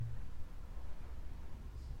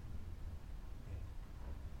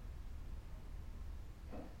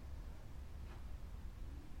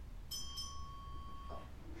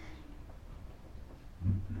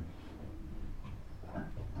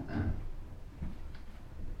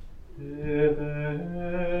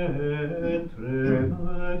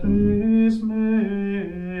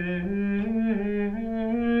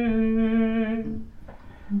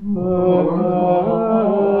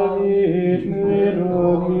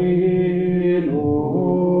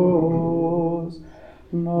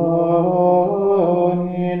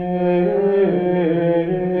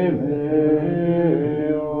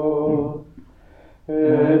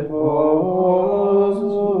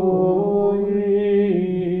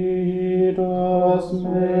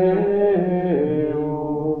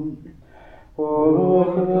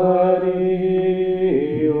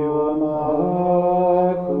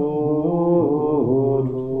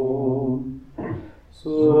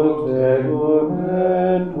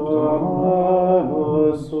tegumentum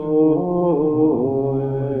manus suae,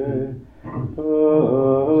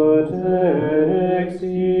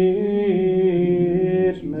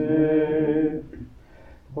 exit me,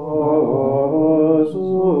 posuit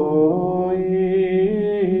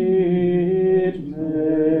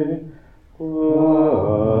me,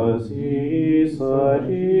 quasi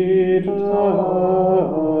sadita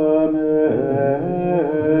me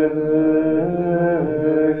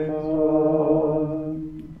electam.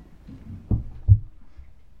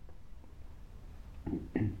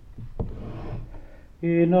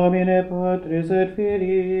 In nomine Patris et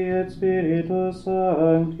Filii et Spiritus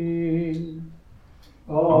Sancti.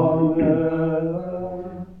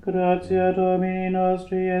 Amen. Gratia Domini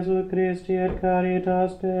nostri Iesu Christi et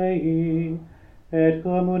caritas Dei, et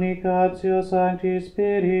communicatio Sancti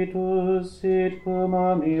Spiritus sit cum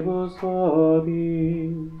omnibus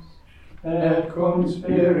vobis. Et cum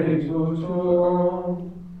spiritu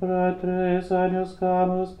tuum. Fratres,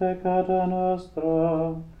 agnoscamus peccata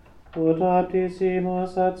nostra, ut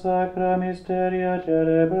aptissimus ad sacra mysteria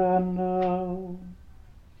celebrando.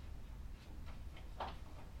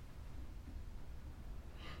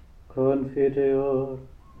 Confiteor,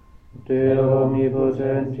 Deo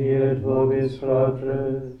omnipotenti et vobis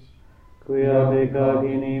fratres, quia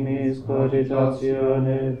peccavi nimis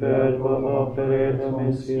cogitatione verbo opere et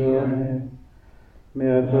omissione,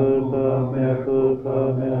 mea culpa,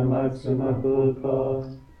 mea maxima culpa,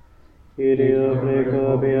 ideo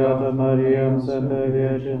prego beata Mariam semper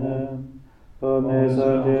Virginem, omnes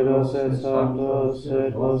angelos et sanctos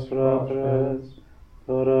et vos fratres,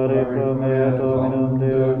 orare pro me et Dominum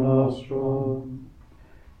Deum nostrum.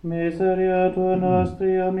 Miseriatur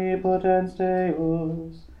nostri omnipotens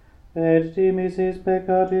Deus, et dimissis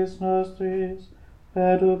peccatis nostris,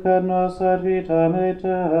 educat nos ad vitam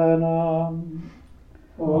aeternam.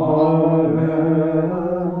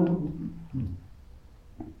 Amen.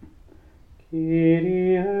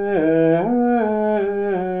 Kyrie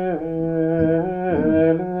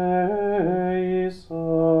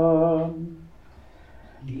eleison.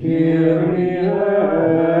 Kyrie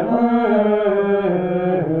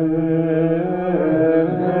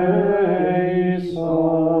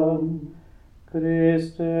eleison.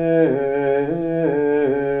 Christe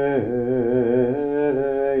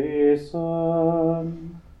eleison.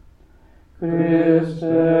 Christe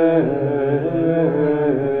eleison.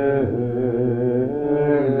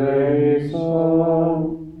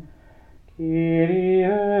 Kyrie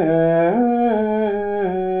eleison.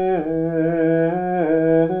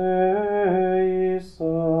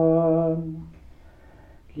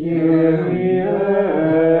 Kyrie eleison.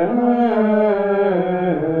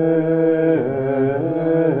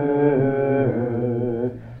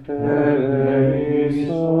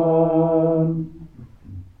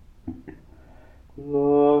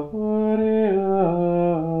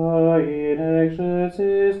 Gloria in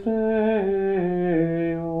excelsis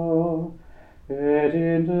Deo, et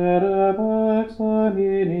inter pax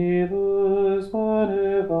hominibus bone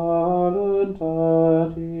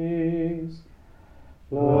voluntatis.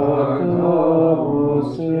 Laudamus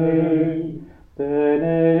Dei,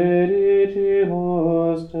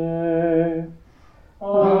 benedicimus Te,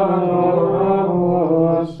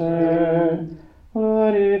 adoramus Te,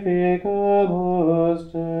 glorificamus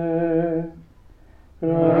Te.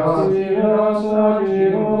 Gratias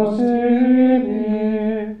agibus tibi,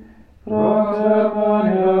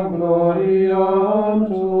 proclamaniam gloriam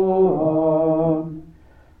Tuam.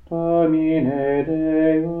 Domine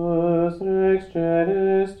Deus Rex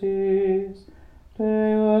Celestis,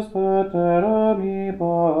 Deus Pater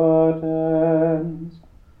omnipotens,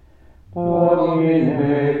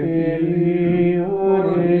 Domine Filii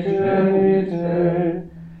unigenite,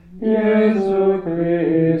 Iesu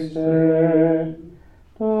Christe,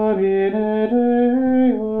 Domine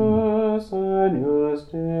Deus Agnus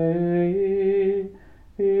Dei,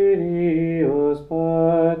 Filius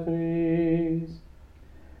Patris,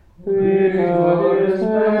 Victoris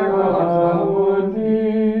peccata mundi,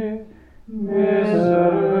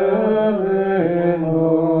 miserere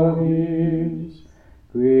nobis,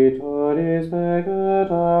 Victoris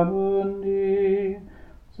peccata mundi,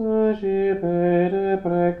 suscipe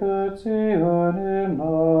deprecationem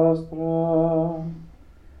nostra.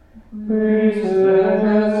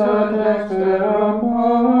 Miseres ad exteram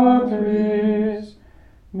patris,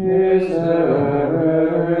 miserere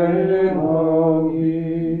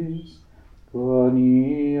nobis,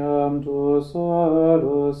 quoniam tu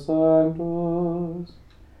solus sanctus,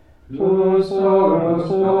 tu solus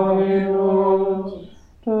Dominus,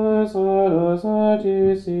 tu solus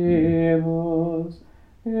altissimus,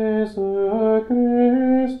 Jesu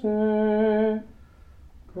Christe,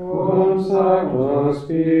 cum Sancto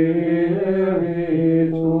Spiritu,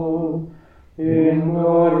 in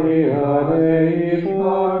gloria Dei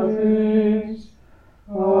Patris.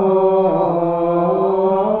 Amen.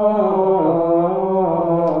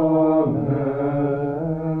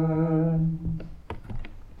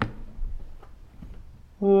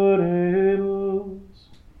 Oremus.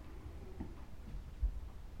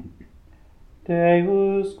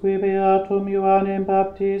 Deus, qui beatum Ioannem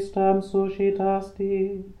Baptistam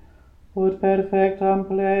suscitasti, ut perfectam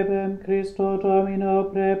plebem Christo Domino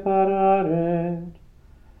prepararet,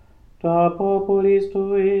 da populis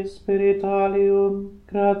tuis spiritalium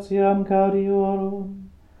gratiam gaudiorum,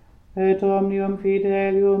 et omnium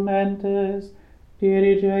fidelium mentes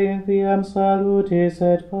dirige in viam salutis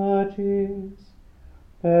et pacis,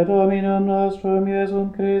 per Dominum nostrum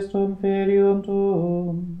Iesum Christum Filium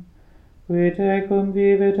tuum, qui tecum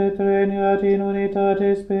vivit et regnat in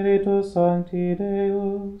unitate Spiritus Sancti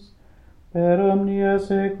Deus, per omnia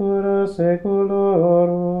saecula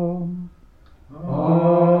saeculorum.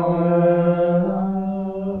 Amen.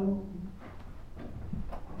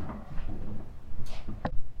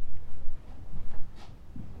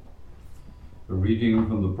 A reading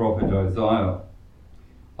from the prophet Isaiah.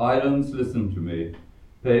 Islands, listen to me.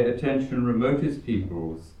 Pay attention, remotest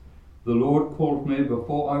peoples. The Lord called me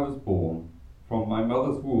before I was born. From my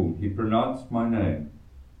mother's womb he pronounced my name.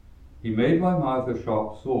 He made my mouth a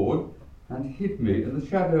sharp sword and hid me in the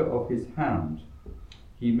shadow of his hand.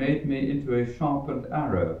 He made me into a sharpened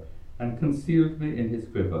arrow and concealed me in his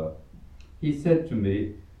quiver. He said to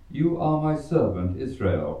me, You are my servant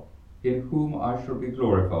Israel, in whom I shall be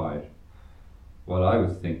glorified. While I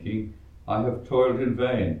was thinking, I have toiled in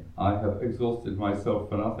vain, I have exhausted myself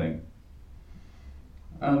for nothing.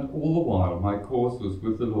 And all the while my course was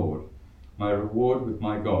with the Lord, my reward with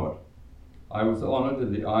my God. I was honored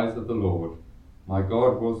in the eyes of the Lord. My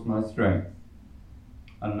God was my strength.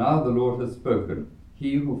 And now the Lord has spoken,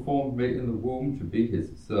 he who formed me in the womb to be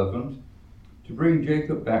his servant, to bring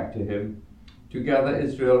Jacob back to him, to gather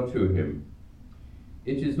Israel to him.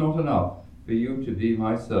 It is not enough for you to be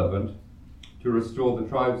my servant, to restore the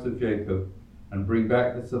tribes of Jacob and bring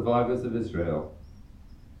back the survivors of Israel.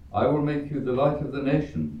 I will make you the light of the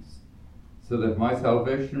nations, so that my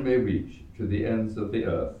salvation may reach to the ends of the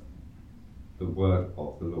earth. The word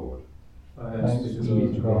of the Lord. Thanks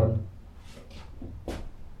be to God.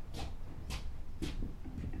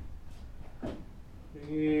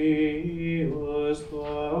 Prius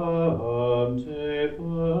tuam te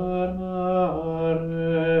formarem,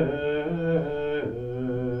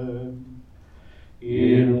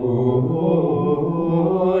 in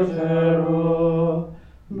utero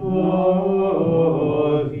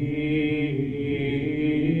novite,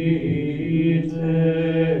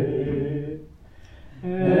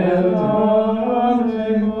 et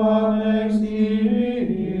ante quam ex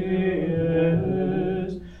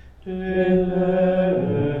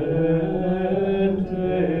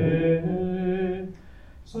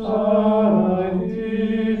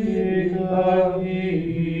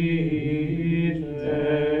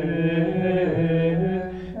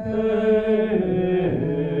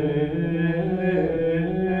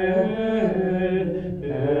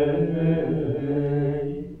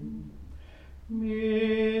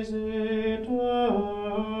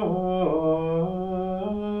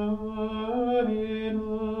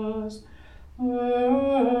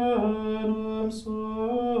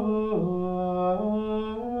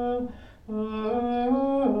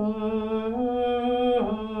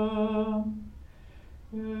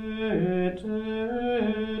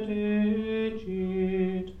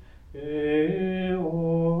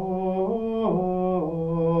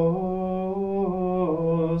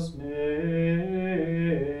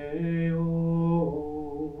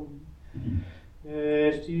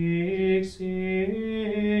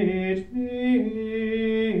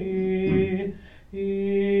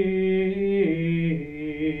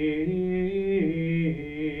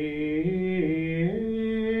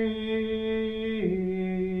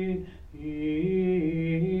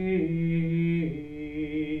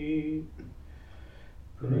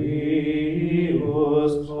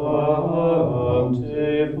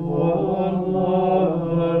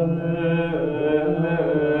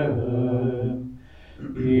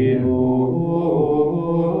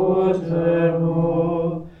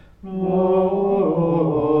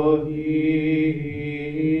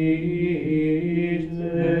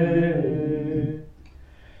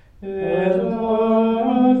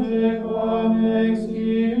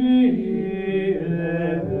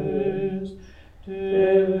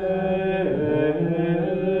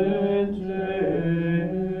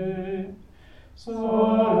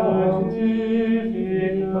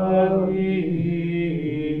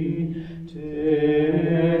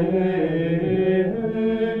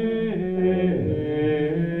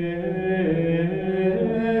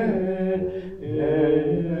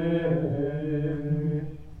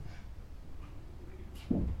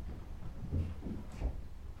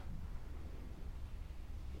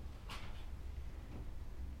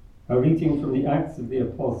A reading from the Acts of the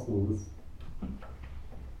Apostles.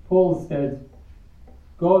 Paul said,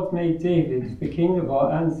 God made David the king of our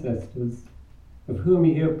ancestors, of whom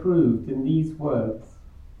he approved in these words,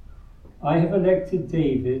 I have elected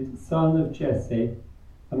David, son of Jesse,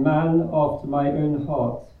 a man after my own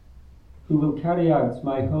heart, who will carry out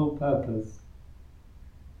my whole purpose.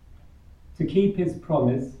 To keep his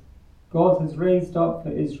promise, God has raised up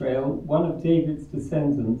for Israel one of David's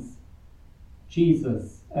descendants,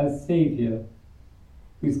 Jesus, as Saviour,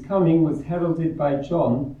 whose coming was heralded by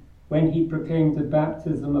John when he proclaimed a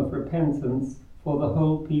baptism of repentance for the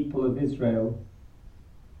whole people of Israel.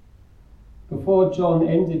 Before John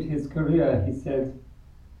ended his career, he said,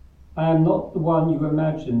 I am not the one you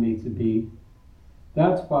imagine me to be.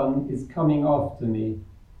 That one is coming after me,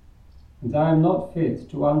 and I am not fit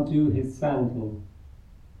to undo his sandal.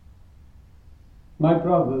 My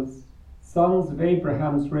brothers, sons of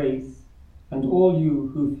Abraham's race, and all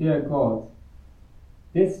you who fear God,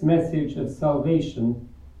 this message of salvation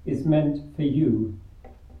is meant for you.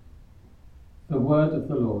 The word of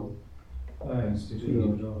the Lord. Thanks to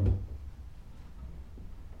you, Lord.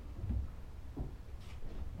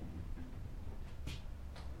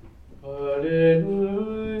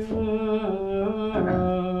 Alleluia.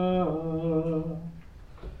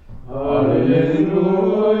 Alleluia.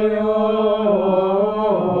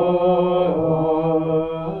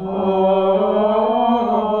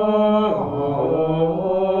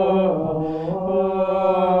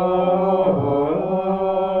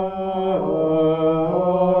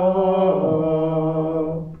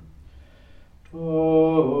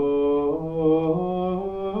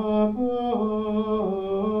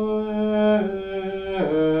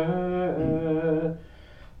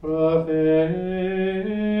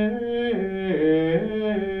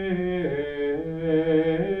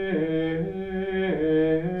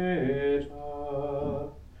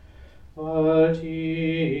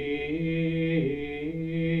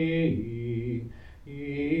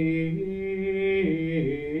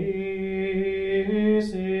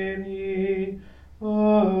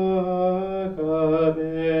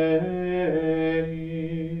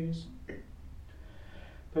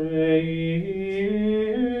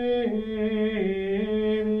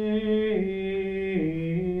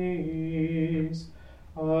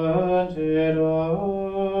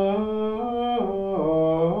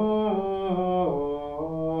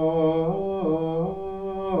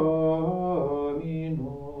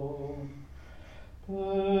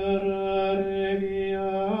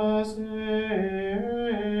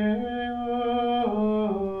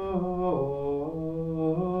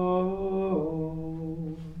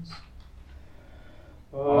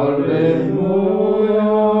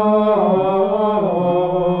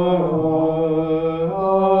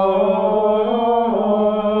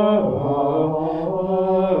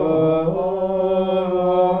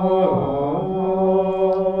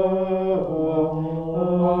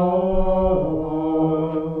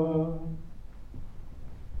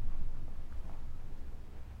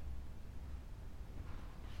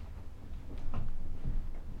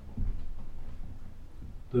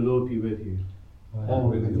 The Lord be with you. And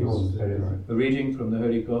with your spirit. A reading from the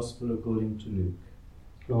Holy Gospel according to Luke.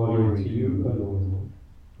 Glory to you, O Lord.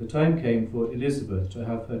 The time came for Elizabeth to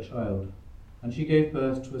have her child, and she gave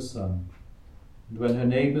birth to a son. And when her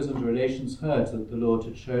neighbours and relations heard that the Lord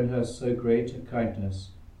had shown her so great a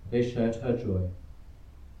kindness, they shared her joy.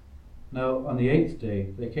 Now on the 8th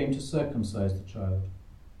day they came to circumcise the child.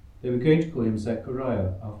 They were going to call him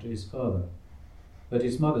Zechariah after his father. But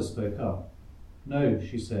his mother spoke up. No,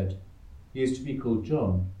 she said, he is to be called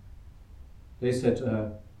John. They said to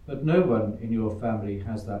her, but no one in your family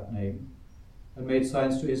has that name, and made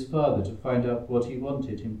signs to his father to find out what he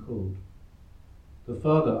wanted him called. The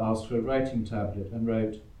father asked for a writing tablet and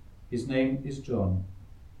wrote, his name is John,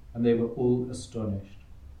 and they were all astonished.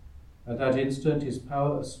 At that instant his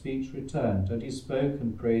power of speech returned, and he spoke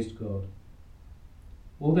and praised God.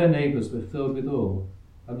 All their neighbours were filled with awe,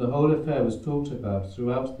 and the whole affair was talked about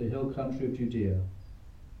throughout the hill country of Judea.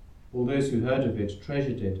 All those who heard of it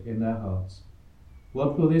treasured it in their hearts.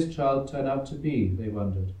 What will this child turn out to be, they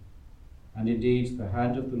wondered. And indeed the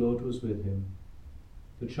hand of the Lord was with him.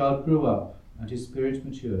 The child grew up, and his spirit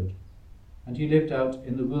matured, and he lived out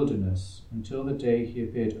in the wilderness until the day he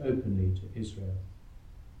appeared openly to Israel.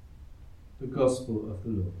 The Gospel of the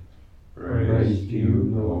Lord. Praise to you,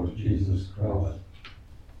 Lord Jesus Christ.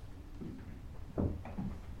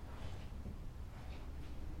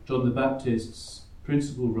 John the Baptist's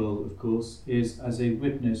principal role, of course, is as a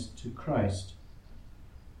witness to Christ,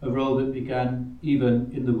 a role that began even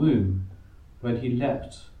in the womb, when he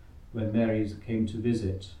leapt when Mary came to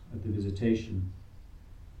visit at the visitation.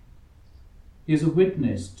 He is a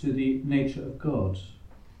witness to the nature of God,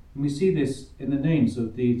 and we see this in the names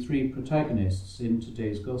of the three protagonists in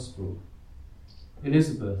today's Gospel.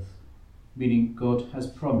 Elizabeth, meaning God has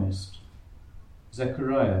promised;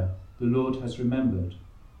 Zechariah, the Lord has remembered;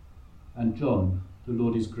 and John, the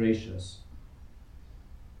Lord is gracious.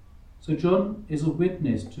 So John is a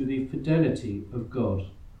witness to the fidelity of God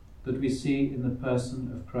that we see in the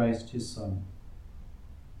person of Christ his Son.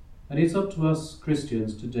 And it's up to us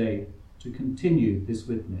Christians today to continue this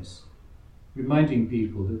witness, reminding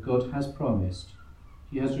people that God has promised,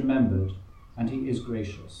 he has remembered, and he is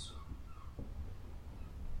gracious.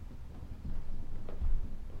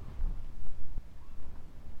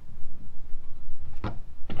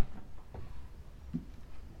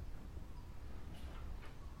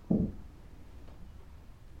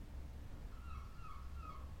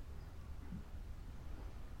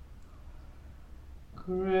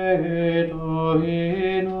 Credo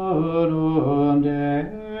in unum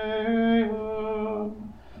Deum,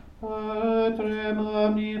 Patrem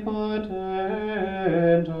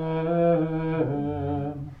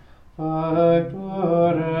omnipotentem,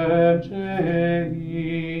 Factorem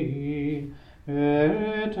celi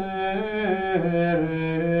et terrae,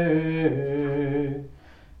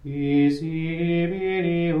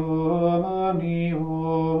 visibilium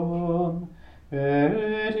omnium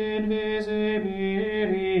et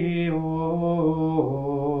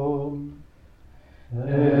invisibilium,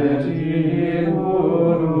 et in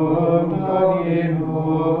unum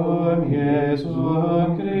Dominum Iesum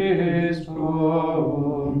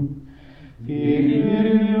Christum,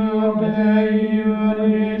 Filium Dei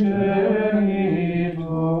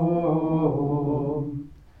unigenitum,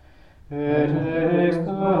 et ex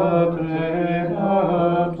Patre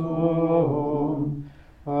natum,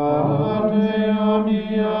 ante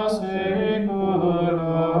omnia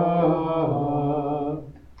saecula,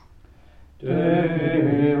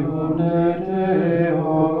 Deum et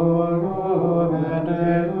Deorum et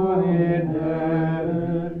Deum in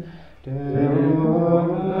Deum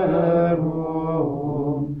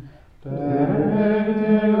verum,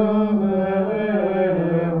 Deum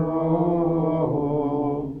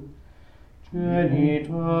verum,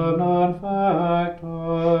 genitum non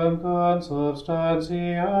factum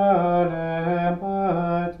consubstantialem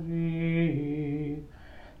Patri,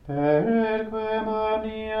 per quem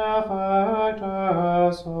omnia facta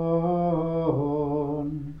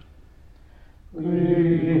sunt,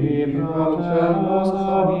 qui propter nos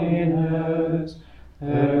homines,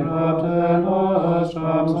 et propter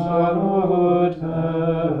nostram salutem,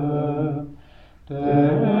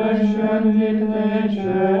 descendit in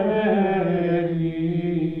celis,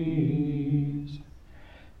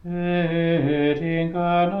 et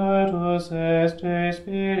incarnatus est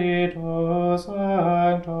Spiritus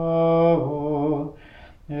Sancto,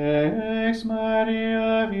 ex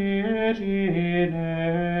Maria Virgine,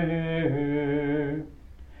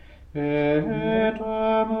 et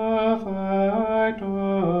homo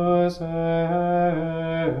factus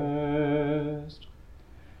est.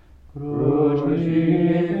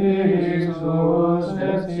 Crucifixus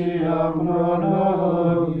et siam pro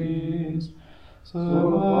nobis,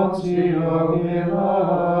 sub Pontio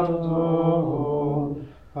Pilato,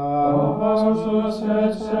 passus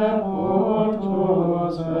et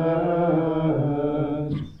sepultus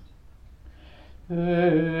est,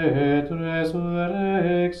 et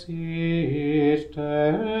resurrexit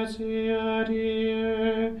tertia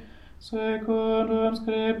die, secundum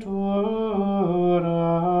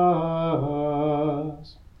Scripturas,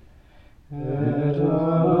 et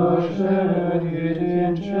ascendit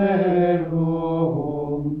in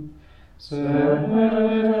caelum,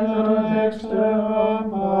 sedet exterram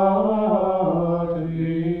Patris,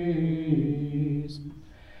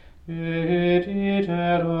 et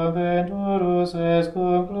iterum venturus est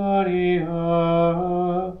cum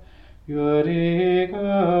gloria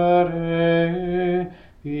iudicare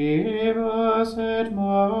vivos et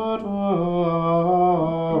mortuos,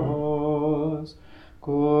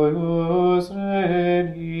 cuius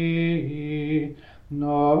regni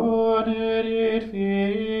non erit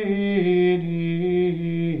finis,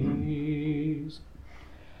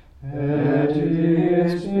 et in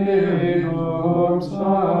Spiritum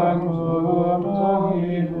Sanctum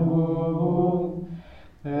Dominum,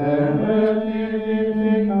 et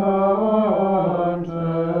vivificator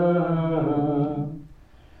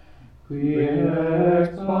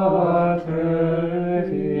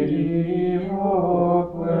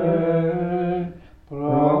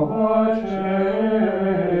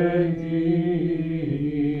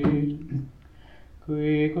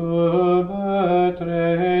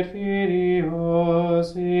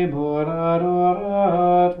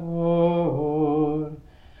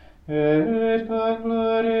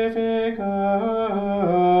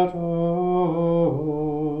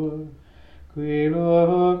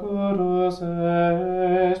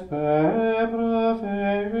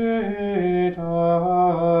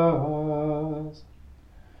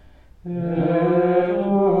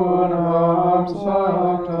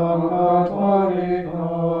sanctam Catholicam,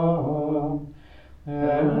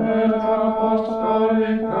 et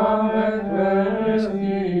Apostolicam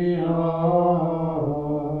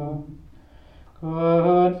Ecclesiam,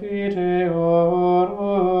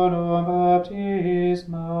 confiteorum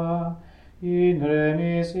baptisma in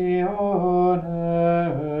remissionem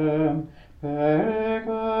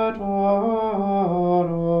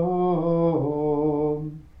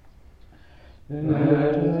peccatorum,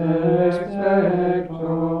 et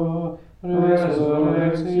expecto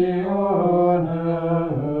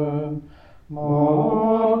resurrectionem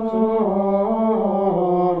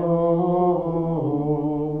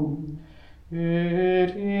mortuorum,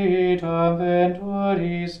 et vitam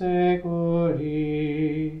venturi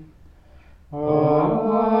seculi.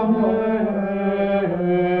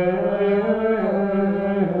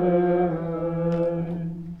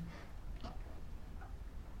 Amen.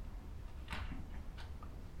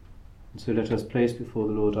 So let us place before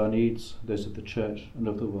the Lord our needs, those of the Church and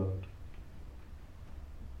of the world.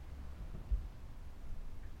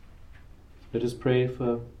 Let us pray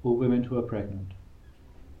for all women who are pregnant,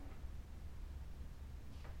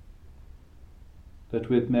 that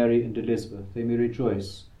with Mary and Elizabeth they may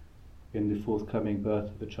rejoice in the forthcoming birth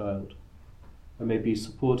of a child, and may be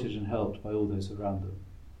supported and helped by all those around them.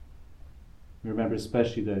 We remember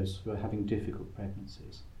especially those who are having difficult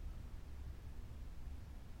pregnancies.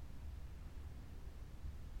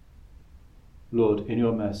 Lord, in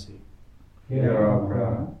your mercy, Hear our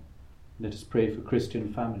prayer. let us pray for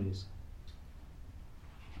Christian families.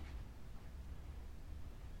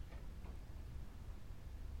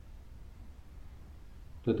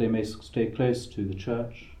 That they may stay close to the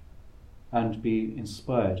Church and be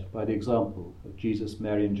inspired by the example of Jesus,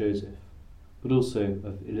 Mary and Joseph, but also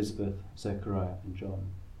of Elizabeth, Zechariah and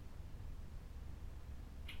John.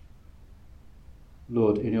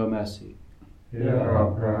 Lord, in your mercy, Hear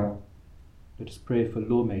our prayer. let us pray for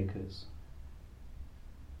lawmakers.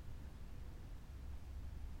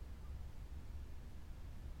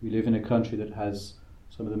 We live in a country that has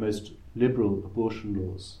some of the most liberal abortion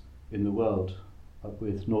laws in the world, up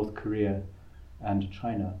with North Korea and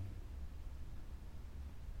China.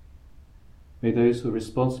 May those who are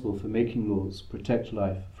responsible for making laws protect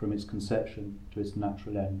life from its conception to its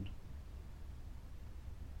natural end.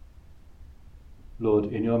 Lord,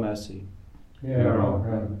 in your mercy, Hear our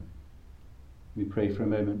prayer. we pray for a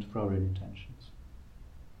moment for our own intentions.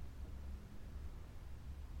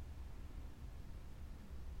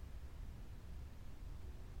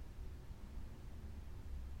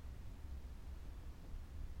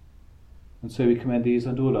 And so we commend these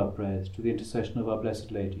and all our prayers to the intercession of our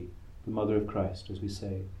Blessed Lady, the Mother of Christ, as we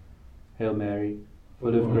say, Hail Mary,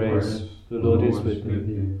 full of grace, the Lord is with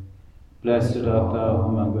thee. Blessed art thou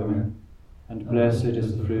among women, and blessed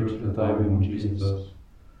is the fruit of thy womb, Jesus.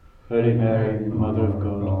 Holy Mary, Mother of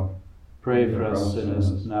God, pray for us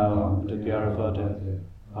sinners, now and at the hour of our death.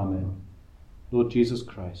 Amen. Lord Jesus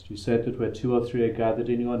Christ, you said that where 2 or 3 are gathered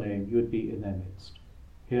in your name, you would be in their midst.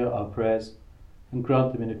 Hear our prayers, and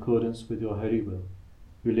grant them in accordance with your holy will,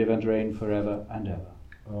 who live and reign forever and ever.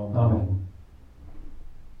 Amen.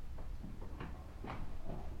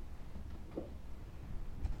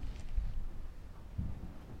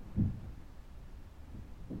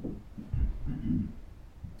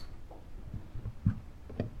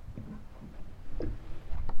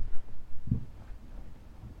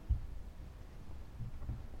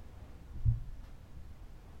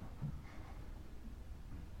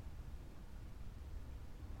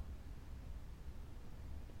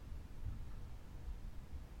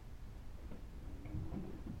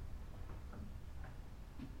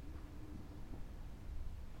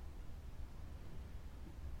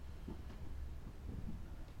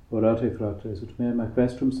 Orate fratres, ut meam ac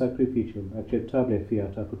vestrum sacrificium acceptable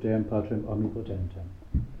fiat apud Deum Patrem omnipotentem.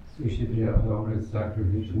 Suscipiat omnes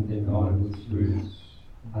sacrificium de nobis tuis,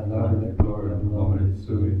 ad laude gloriam nomine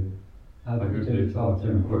sui, ad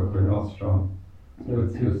utilitatem corpore nostrum,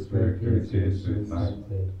 utiusque ecclesiae sui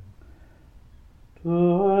sancte.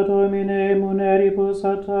 Tua Domine muneribus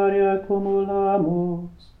altaria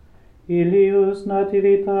cumulamus, illius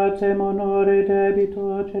nativitatem honore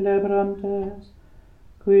debito celebrantes,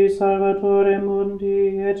 qui Salvatore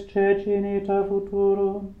mundi et cecinita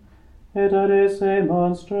futurum, et ad esse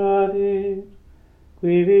monstravit,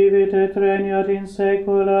 qui vivit et regnat in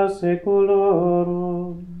saecula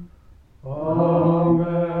saeculorum.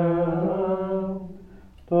 Amen.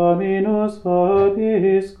 Dominus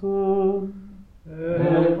vobiscum,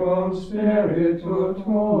 Et cum spiritu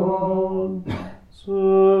tuum,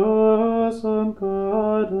 sursum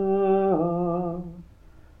cada.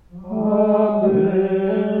 Amen.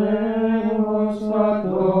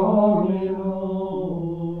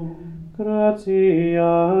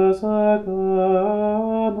 gratias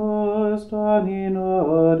agamus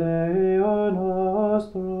Domino Deo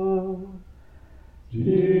nostro.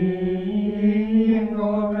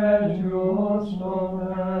 Dignum et justum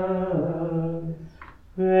est.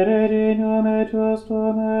 Vere dignum et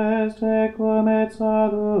justum est, ecum et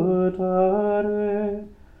salutare,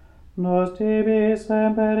 nos tibi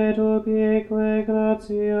semper et ubique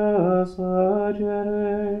gratias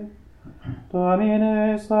agere.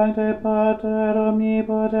 Domine Sancte Pater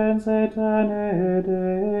omnipotens aeternae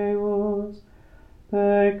Deus,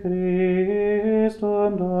 per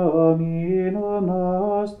Christum Dominum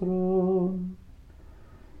nostrum,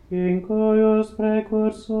 in cuius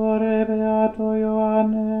precursore Beato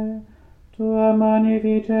Ioanne, tua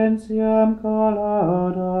magnificentiam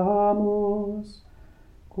collaudamus,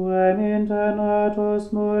 quem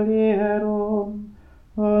internatus mulierum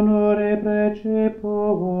honore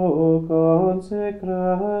precipuo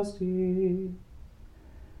consecrasti,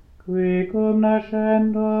 qui cum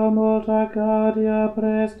nascendo multa gaudia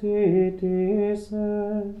prestitis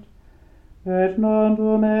et non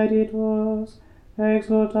dum editus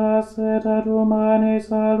exultasset ad humane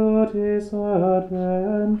salutis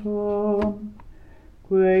adventum,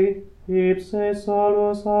 qui ipse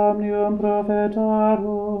solus omnium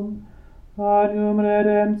prophetarum adium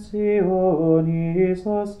redemptionis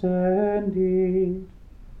ostendit,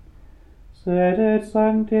 sed et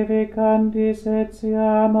sanctificandis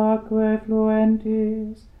etiam aquae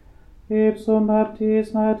fluentis, ipsum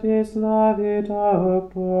baptismatis lavit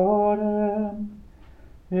auctorem,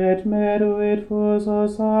 et meruit fuso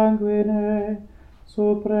sanguine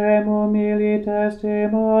supremum milli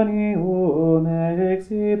testimonium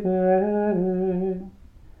exhibere.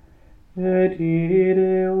 Et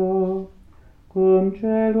ideo, cum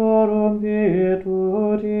celorum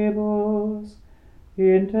virtutibus,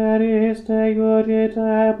 inter iste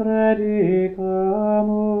iudite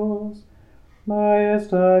predicamus,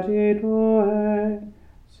 maestati Tuae,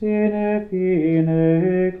 sine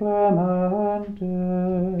fine clamantes.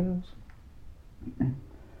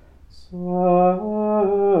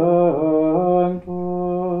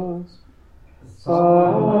 Sanctus,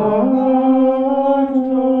 Sanctus,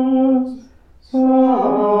 Sanctus,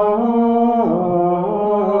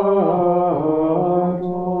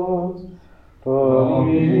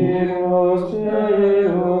 Dominus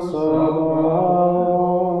Deus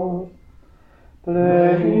Sabaoth,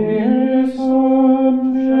 plenitum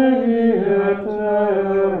celi et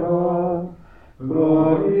terra,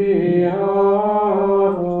 gloria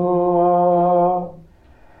tua.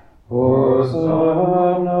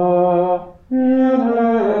 Hosanna in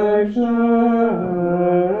excelsis,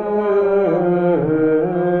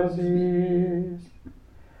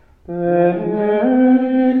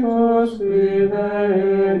 benedictus qui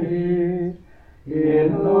venit in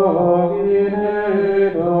nomine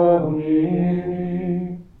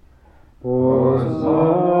Domini.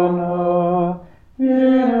 Hosanna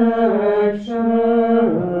in excelsis.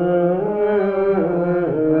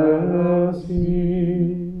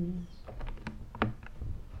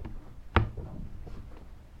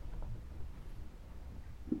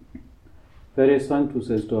 Vere sanctus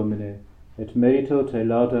est Domine, et merito te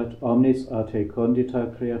laudat omnis a te condita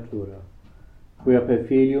creatura, quia per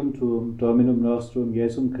Filium Tuum Dominum nostrum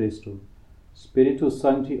Iesum Christum, Spiritus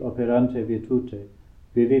Sancti operante virtute,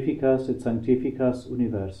 vivificas et sanctificas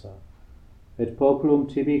universa, et populum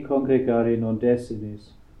tibi congregare non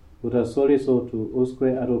desinis, ut a solis otu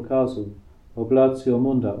usque ad occasum oblatio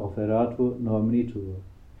munda offeratur nomini Tuo.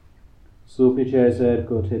 Supplices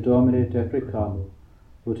ergo te Domine deprecamo,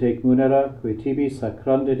 ut ec munera que tibi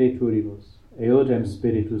sacrande de turibus, eodem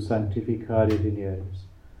Spiritus sanctificare dinieris,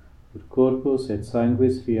 ut corpus et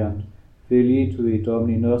sanguis fiant Filii Tui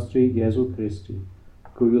Domini nostri Iesu Christi,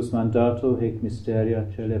 cuius mandato hec mysteria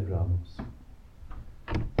celebramus.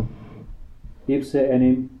 Ipse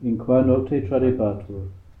enim, in qua nocte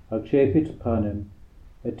tradebatur, accepit panem,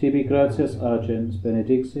 et tibi gratias agens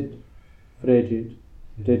benedixit, fregit,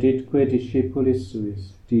 deditque discipulis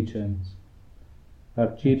suis, dicens,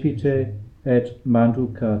 accipite et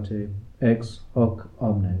manducate ex hoc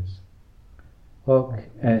omnes. Hoc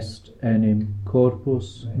est enim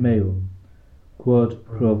corpus meum, quod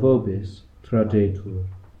pro vobis tradetur.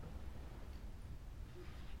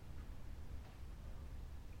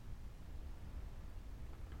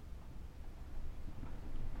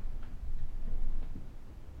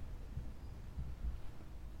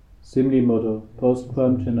 Simili modo,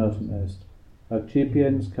 postquam cenatum est,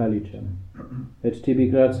 accipiens calicem, et tibi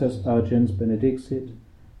gratias agens benedixit,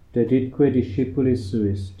 deditque discipulis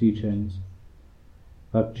suis, dicens,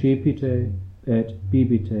 accipite et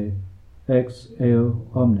bibite ex eo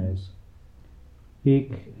omnes,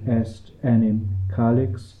 Hic est enim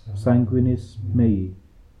calix sanguinis mei,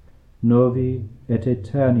 novi et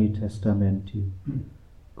eterni testamenti,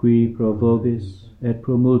 qui pro vobis et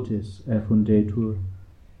pro multis effundetur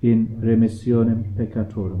in remissionem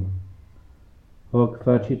peccatorum. Hoc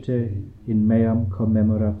facite in meam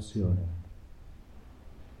commemorationem.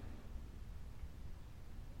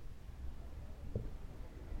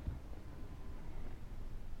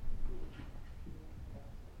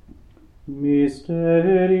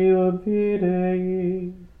 Mysterium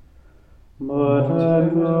Fidei. Mortem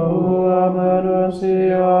tuam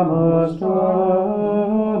annunciamus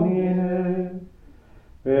Domine,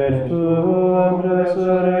 et tuam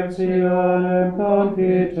resurrectionem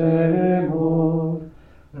confitemur,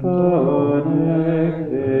 donec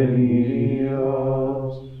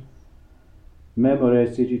venias.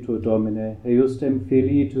 Memores igitur Domine, eiustem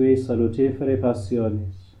Filii Tui salutifere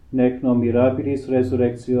passionis, nec non mirabilis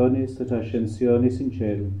resurrectionis et ascensionis in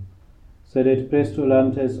celum, sed et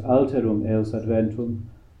prestulantes alterum eos adventum,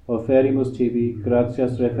 oferimus tibi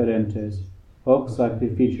gratias referentes, hoc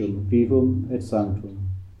sacrificium vivum et sanctum.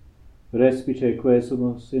 Respice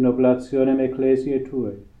quesumus in oblationem ecclesiae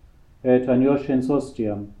Tuae, et agnoscens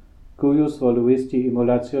ostiam, cuius voluisti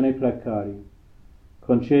immolatione placari,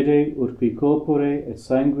 concede ut qui corpore et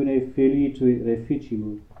sanguine Filii Tui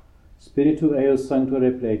reficimur, Spiritu eos sancto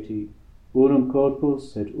repleti, unum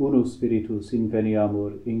corpus et unus spiritus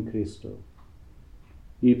inveniamur in Christo.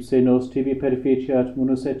 Ipse nos tibi perficiat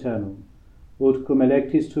munus aeternum, ut cum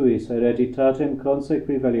electis tuis hereditatem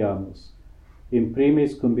consequi valiamus, in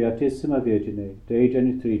primis cum Beatissima Virgine, Dei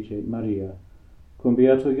Genitrice Maria, cum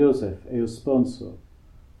Beato Iosef eus sponso,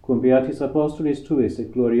 cum Beatis Apostolis tuis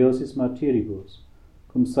et gloriosis martyribus,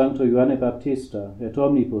 cum Sancto Ioanne Baptista et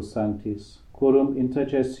omnibus sanctis, quorum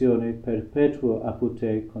intercessione perpetuo apud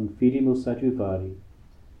confidimus adjuvari.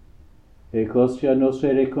 Ec ostia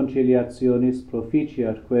nostre reconciliationis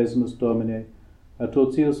proficiat quesumus Domine a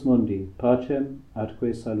totius mundi pacem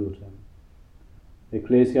atque salutem.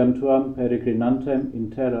 Ecclesiam tuam peregrinantem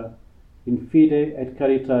in terra, in fide et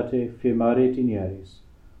caritate firmare dinieris,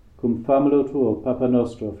 cum famulo tuo Papa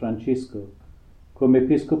nostro Francisco, cum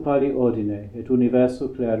episcopali ordine et universo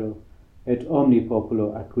clero, et omni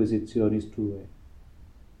populo acquisitionis Tuae.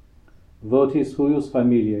 Votis huius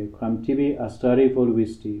familiae, quam tibi astare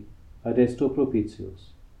voluisti, ad esto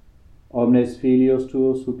propitius. Omnes filios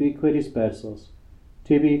tuos ubique dispersos,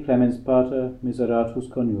 tibi clemens pater miseratus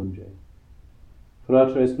coniunge.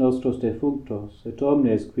 Fratres nostros defunctos, et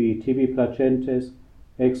omnes qui tibi placentes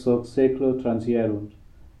ex hoc seclo transierunt,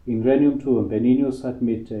 in regnum tuum benignus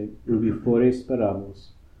admitte, ubi fore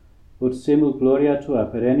speramus. Ut simul gloria tua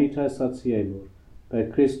perennitas satiemur, per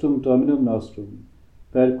Christum Dominum nostrum,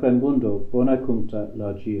 per quem mundo bona cuncta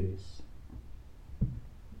largiris.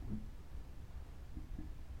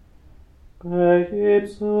 Per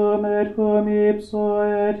ipsum et cum ipso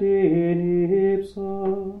et in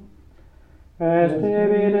ipso, est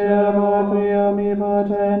Deum Agri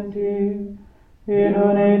omnipotenti, in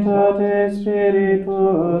unitate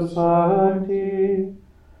Spiritus Sancti,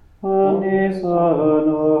 omnis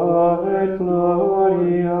honor et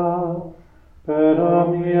gloria, per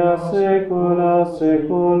omnia saecula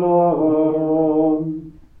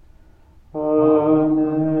saeculorum.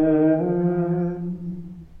 Amen.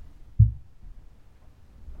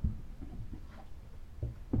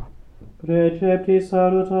 Precepti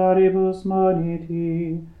salutaribus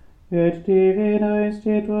moniti, et divina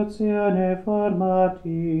institutione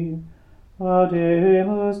formati,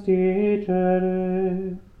 audemus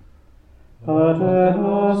dicere. Pater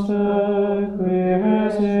noster, qui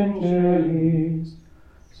es in celis,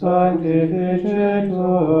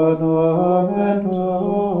 sanctificetur nomen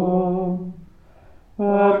tuum,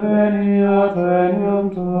 adveniat regnum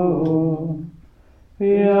tuum,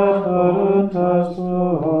 fiat voluntas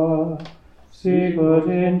tua, sicut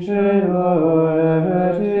in cielo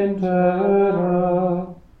et in terra.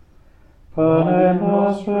 Panem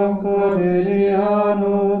nostrum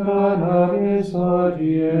quotidianum da nobis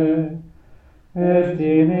hodie, et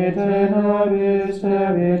dimite nobis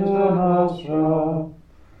debita nostra,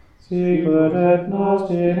 sicut et nos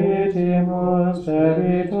dimitimus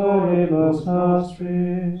debitoribus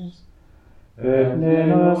nostris, et ne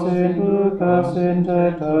nos inducas in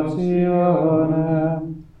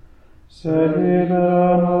tentationem, sed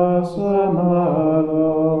libera nos a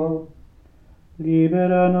malo.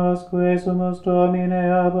 Libera nos quesumus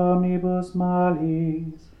Domine ab omnibus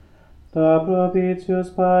malis, da propitius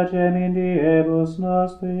pacem in diebus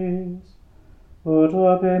nostris, ut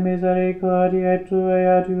ope misericordiae Tuae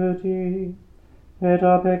adiuti, et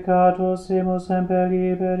a peccato semus semper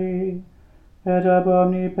liberi, et ab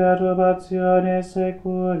omni perturbatione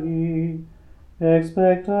securi,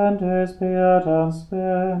 expectantes beatam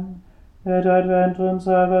spem, et adventum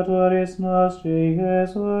Salvatoris nostri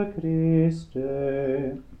Iesu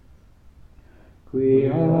Christe, qui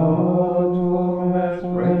autum et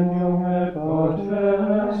regnum et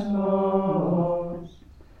potens nos,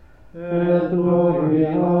 et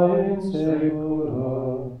gloria in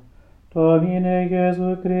saecula. Domine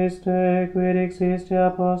Iesu Christe, quid existi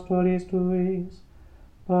apostolis tuis,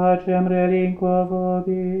 pacem relinquo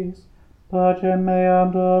vobis, pacem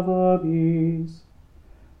meam do vobis.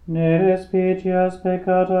 Ne respicias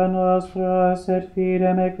peccata nostra, sed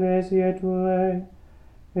fidem ecclesiae tuae,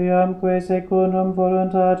 eamque secundum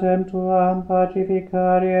voluntatem tuam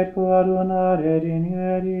pacificare et coadunare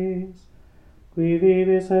dinieris, qui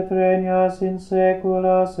vivis et regnas in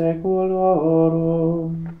saecula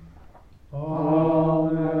saeculorum.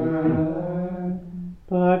 Amen.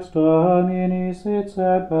 Pax Domini sit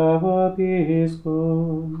semper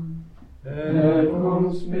vobiscum, et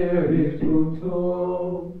cum spiritu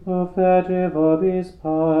tuo. offerte vobis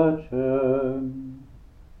pacem.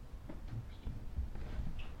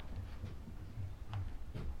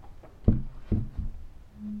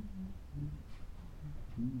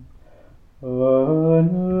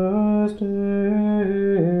 Agnus Dei,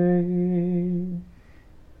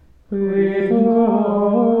 qui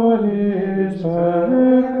tollis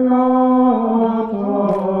peccata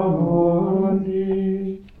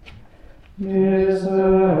mundi,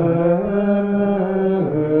 miserere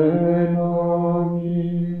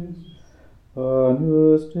nobis.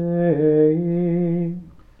 Agnus Dei,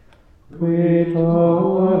 qui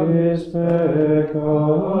tollis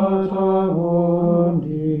peccata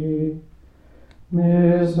mundi,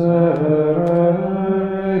 miserere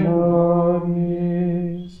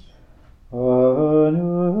nobis.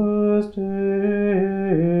 Agnus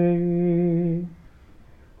Dei,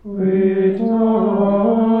 qui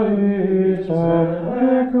tollis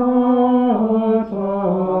peccata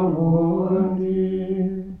mundi,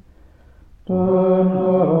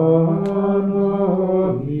 dona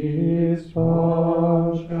nobis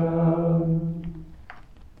pacem.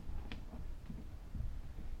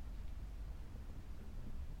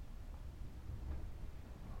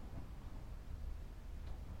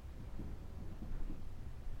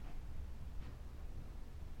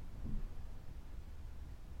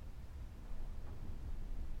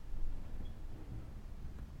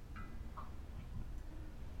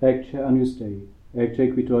 Ecce agnus Dei,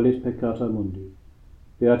 ecce qui tollit peccata mundi,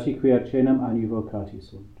 beati qui ad caenam anni vocati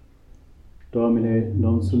sunt. Domine,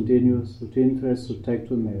 non sum dignus ut intres sub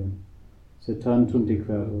tectum meum, sed tantum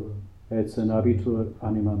diquerur, et senabitur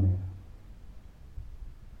anima mea.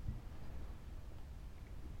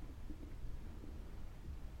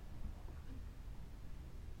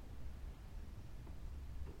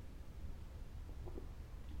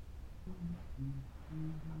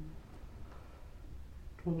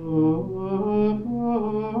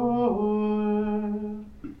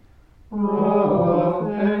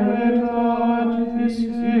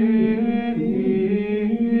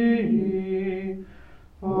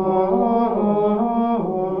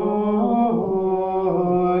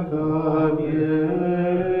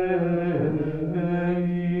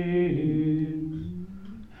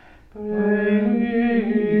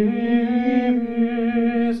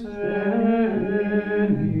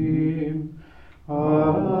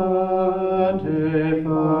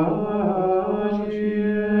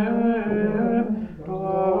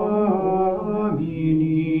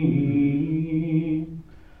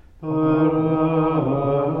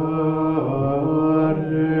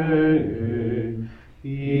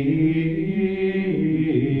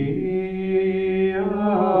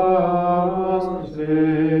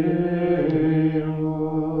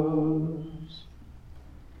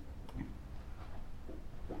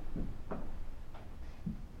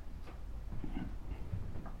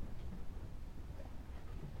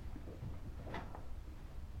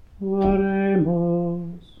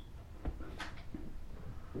 Oremus.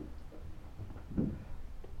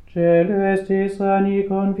 Celestis anni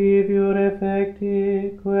conviviur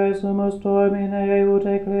effecti, quae sumus Domine ut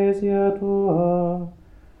ecclesia tua,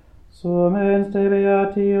 sumens de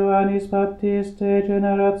beati Ioannis Baptiste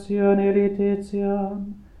generatione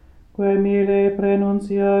lititiam, quae mille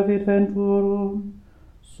prenuntiavit venturum,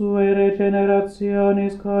 sue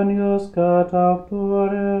regenerationis coniuscat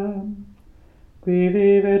auctorem, qui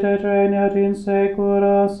vivet et regnat in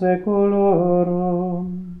saecula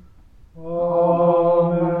saeculorum.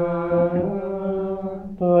 Amen.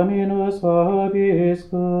 Dominus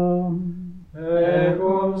vobiscum, et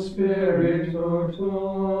cum spiritu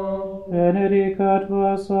tuo. benedicat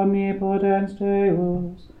vos omnipotens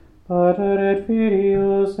Deus, Pater et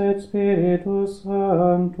Filius et Spiritus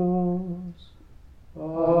Sanctus.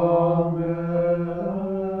 Amen.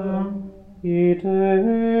 Ite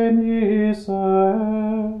missa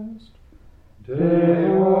est.